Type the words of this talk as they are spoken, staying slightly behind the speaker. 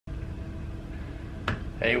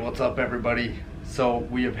Hey, what's up everybody? So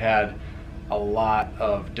we have had a lot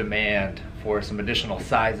of demand for some additional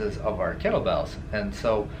sizes of our kettlebells, and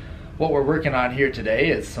so what we're working on here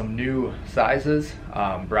today is some new sizes,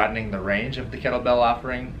 broadening the range of the kettlebell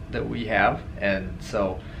offering that we have. And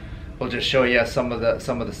so we'll just show you some of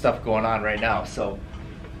the stuff going on right now. So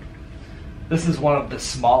this is one of the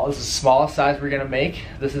smallest size we're going to make.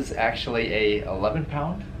 This is actually a 11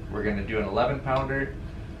 pound. We're going to do an 11 pounder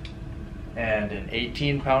and an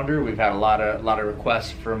 18 pounder. We've had a lot of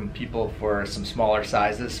requests from people for some smaller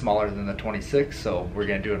sizes, smaller than the 26, so we're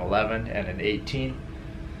going to do an 11 and an 18.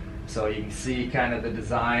 So you can see kind of the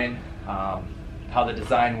design, how the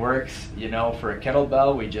design works. You know, for a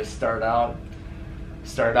kettlebell, we just start out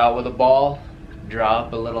with a ball, draw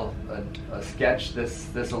up a sketch.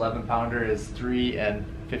 This 11 pounder is 3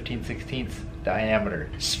 15/16 diameter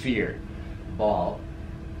sphere ball,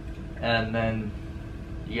 and then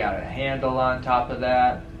you got a handle on top of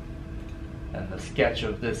that, and the sketch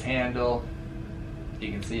of this handle. You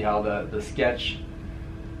can see how the sketch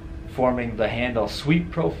forming the handle sweep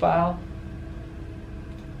profile,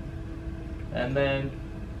 and then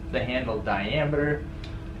the handle diameter,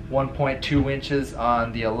 1.2 inches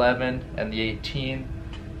on the 11 and the 18.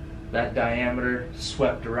 That diameter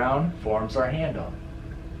swept around forms our handle.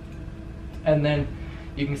 And then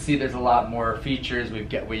you can see there's a lot more features.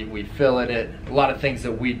 We fillet it, a lot of things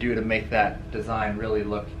that we do to make that design really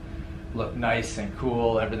look nice and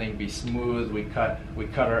cool, everything be smooth. We cut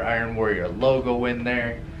our Iron Warrior logo in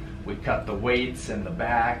there. We cut the weights in the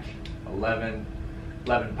back, 11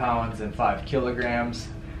 pounds and 5 kilograms.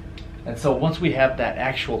 And so once we have that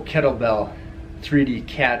actual kettlebell 3D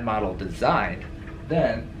CAD model designed,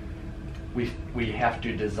 then we have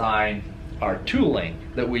to design our tooling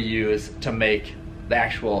that we use to make the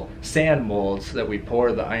actual sand molds that we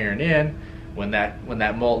pour the iron in. When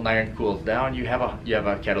that molten iron cools down, you have a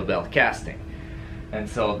kettlebell casting. And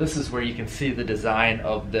so this is where you can see the design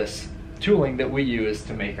of this tooling that we use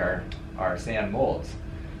to make our sand molds.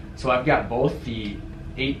 So I've got both the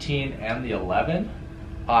 18 and the 11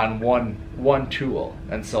 on one tool,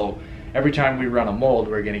 and so every time we run a mold,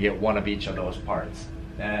 we're going to get one of each of those parts.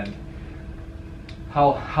 And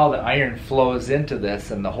how the iron flows into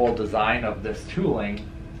this, and the whole design of this tooling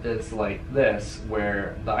is like this,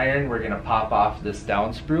 where the iron, we're going to pop off this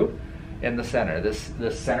down sprue in the center, this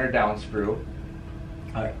center down sprue.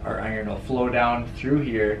 Our iron will flow down through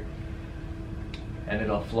here, and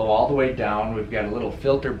it'll flow all the way down. We've got a little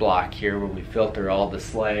filter block here where we filter all the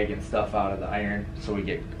slag and stuff out of the iron, so we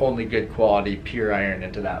get only good quality pure iron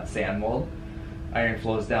into that sand mold. Iron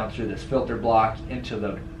flows down through this filter block into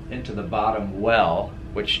the bottom well,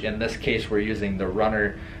 which in this case we're using the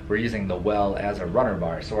well as a runner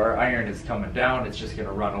bar. So our iron is coming down, it's just going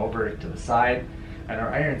to run over to the side, and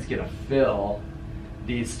our iron's going to fill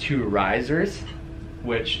these two risers,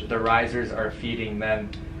 which the risers are feeding then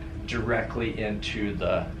directly into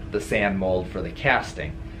the sand mold for the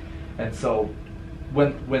casting. And so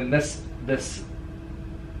when this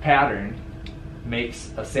pattern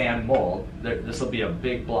makes a sand mold, this will be a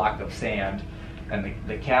big block of sand, and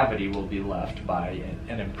the cavity will be left by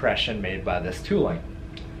an impression made by this tooling.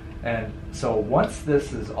 And so once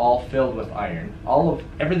this is all filled with iron,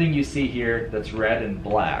 everything you see here that's red and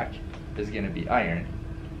black is going to be iron.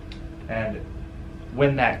 And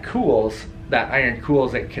when that cools, that iron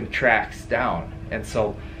cools, it contracts down, and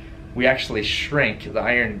so we actually shrink the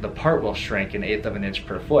iron. The part will shrink 1/8 of an inch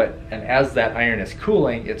per foot, and as that iron is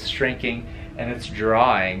cooling, it's shrinking and it's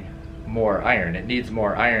drawing more iron. It needs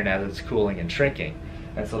more iron as it's cooling and shrinking,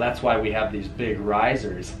 and so that's why we have these big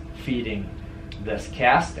risers feeding this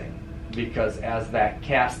casting, because as that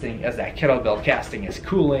kettlebell casting is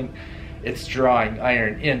cooling, it's drawing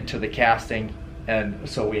iron into the casting. And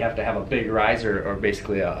so we have to have a big riser, or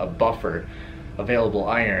basically a buffer, available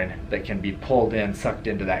iron that can be pulled in, sucked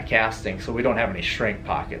into that casting, so we don't have any shrink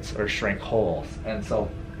pockets or shrink holes. And so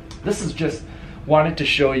this is just wanted to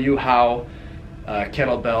show you how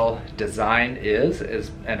kettlebell design is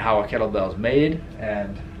and how a kettlebell is made,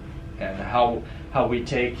 and how we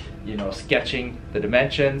take, you know, sketching the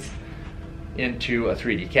dimensions into a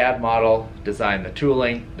 3D CAD model, design the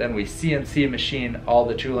tooling, then we CNC machine all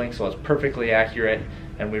the tooling so it's perfectly accurate,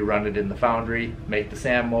 and we run it in the foundry, make the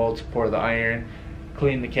sand molds, pour the iron,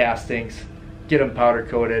 clean the castings, get them powder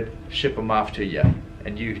coated, ship them off to you,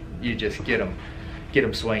 and you just get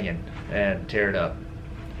them swinging and tear it up.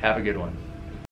 Have a good one.